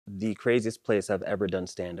The craziest place I've ever done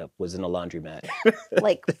stand-up was in a laundromat.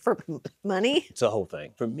 Like, for money? It's a whole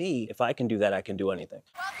thing. For me, if I can do that, I can do anything.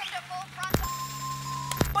 Welcome to Full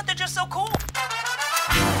Frontal. But they're just so cool.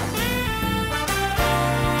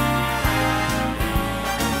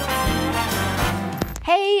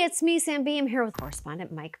 Hey, it's me, Sam B. I'm here with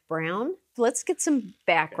correspondent Mike Brown. Let's get some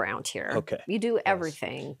background here. Okay. You do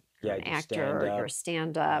everything. Yeah, You're an I do actor, stand-up, you're a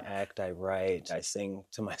stand-up. I act, I write, I sing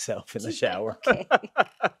to myself in the shower. Okay.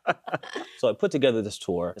 So I put together this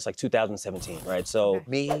tour. It's like 2017, right? So Okay.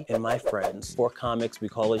 me and my friends, 4 comics, we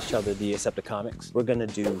call each other the Comics. We're gonna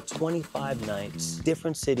do 25 nights,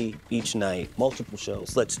 different city each night, multiple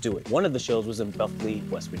shows. Let's do it. One of the shows was in Buckley,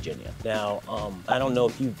 West Virginia. Now, I don't know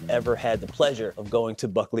if you've ever had the pleasure of going to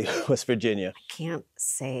Buckley, West Virginia. I can't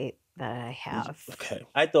say that I have. Okay.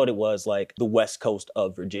 I thought it was like the West Coast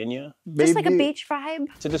of Virginia. Just like a beach vibe?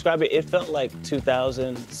 To describe it, it felt like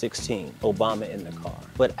 2016, Obama in the car.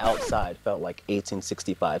 But outside felt like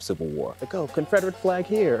 1865 Civil War. Like, oh, Confederate flag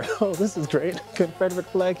here. Oh, this is great. Confederate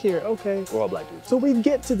flag here. Okay. We're all black dudes. So we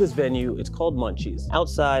get to this venue. It's called Munchies.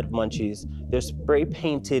 Outside of Munchies, there's spray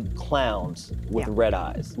painted clowns with red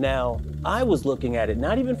eyes. Now, I was looking at it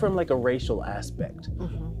not even from like a racial aspect,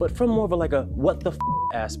 but from more of a, like a what the f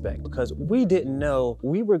aspect, because we didn't know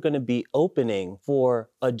we were gonna be opening for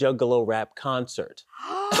a Juggalo rap concert.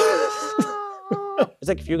 It's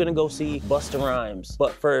like if you're gonna go see Busta Rhymes,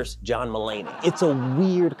 but first, John Mulaney. It's a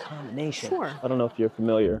weird combination. Sure. I don't know if you're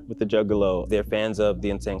familiar with the Juggalo. They're fans of the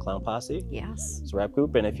Insane Clown Posse. Yes. It's a rap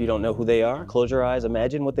group, and if you don't know who they are, close your eyes,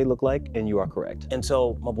 imagine what they look like, and you are correct. And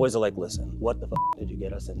so my boys are like, listen, what the f did you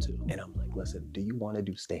get us into? And I'm like, listen, do you wanna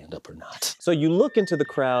do stand-up or not? So you look into the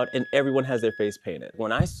crowd, and everyone has their face painted.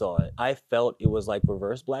 When I saw it, I felt it was like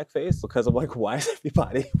reverse blackface, because I'm like, why is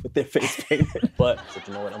everybody with their face painted? But I said,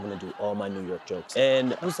 you know what, I'm gonna do all my New York jokes.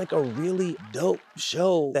 And it was like a really dope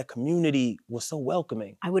show. That community was so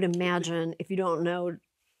welcoming. I would imagine if you don't know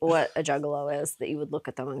what a Juggalo is, that you would look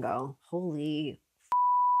at them and go, holy f***.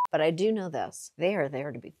 But I do know this, they are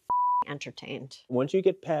there to be entertained. Once you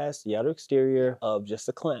get past the outer exterior of just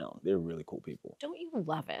a clown, they're really cool people. Don't you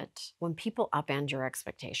love it when people upend your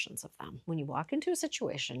expectations of them? When you walk into a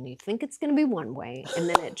situation, you think it's gonna be one way, and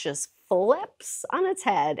then it just flips on its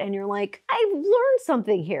head, and you're like, I learned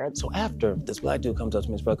something here. So after, this black dude comes up to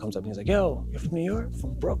me, his brother comes up, and he's like, yo, you're from New York?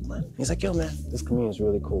 From Brooklyn? He's like, yo, man, this community is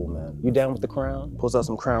really cool, man. You down with the Crown? Pulls out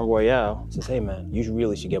some Crown Royale. Says, hey, man, you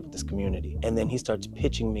really should get with this community. And then he starts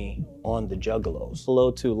pitching me on the Juggalos.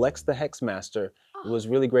 Hello to Lex the Hexmaster. It was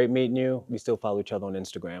really great meeting you. We still follow each other on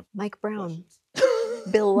Instagram. Mike Brown,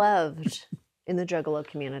 beloved in the Juggalo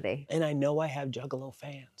community. And I know I have Juggalo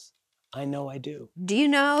fans. I know I do. Do you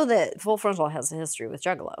know that Full Frontal has a history with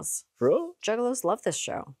Juggalos? Bro? Juggalos love this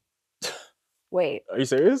show. Wait. Are you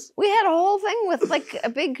serious? We had a whole thing with like a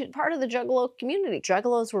big part of the Juggalo community.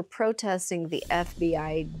 Juggalos were protesting the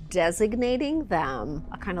FBI designating them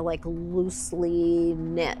a kind of like loosely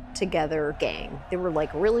knit together gang. They were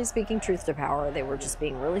like really speaking truth to power. They were just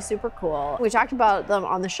being really super cool. We talked about them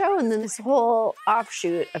on the show, and then this whole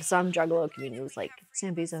offshoot of some Juggalo community was like,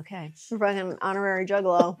 Sam B's okay. We're fucking honorary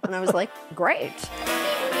Juggalo. And I was like, great.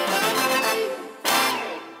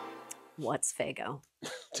 What's Fago?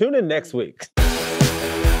 Tune in next week.